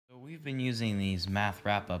We've been using these math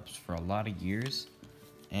wrap-ups for a lot of years,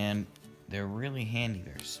 and they're really handy.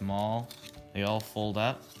 They're small, they all fold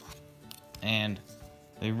up, and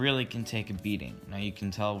they really can take a beating. Now you can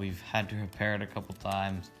tell we've had to repair it a couple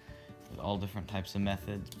times with all different types of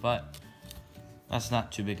methods, but that's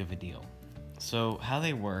not too big of a deal. So how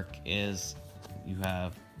they work is you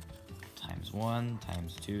have times 1,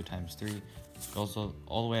 times 2, times 3, goes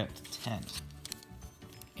all the way up to 10.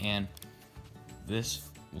 And this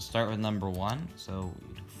will start with number 1, so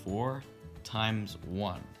we do 4 times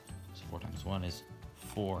 1. So 4 times 1 is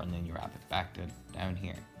 4, and then you wrap it back to down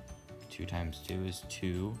here. 2 times 2 is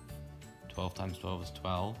 2, 12 times 12 is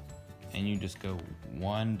 12, and you just go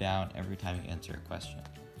 1 down every time you answer a question.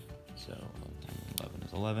 So 11 times 11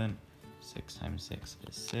 is 11, 6 times 6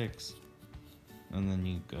 is 6, and then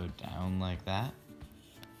you go down like that,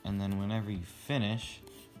 and then whenever you finish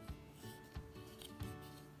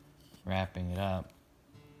wrapping it up,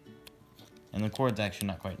 and the cord's actually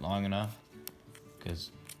not quite long enough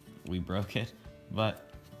because we broke it,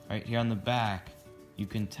 but right here on the back you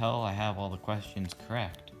can tell I have all the questions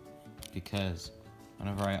correct, because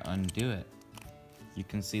whenever I undo it you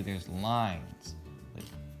can see there's lines that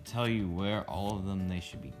tell you where all of them they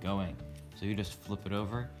should be going. So you just flip it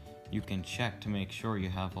over, you can check to make sure you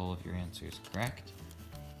have all of your answers correct,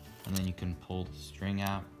 and then you can pull the string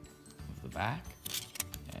out of the back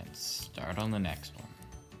and start on the next one.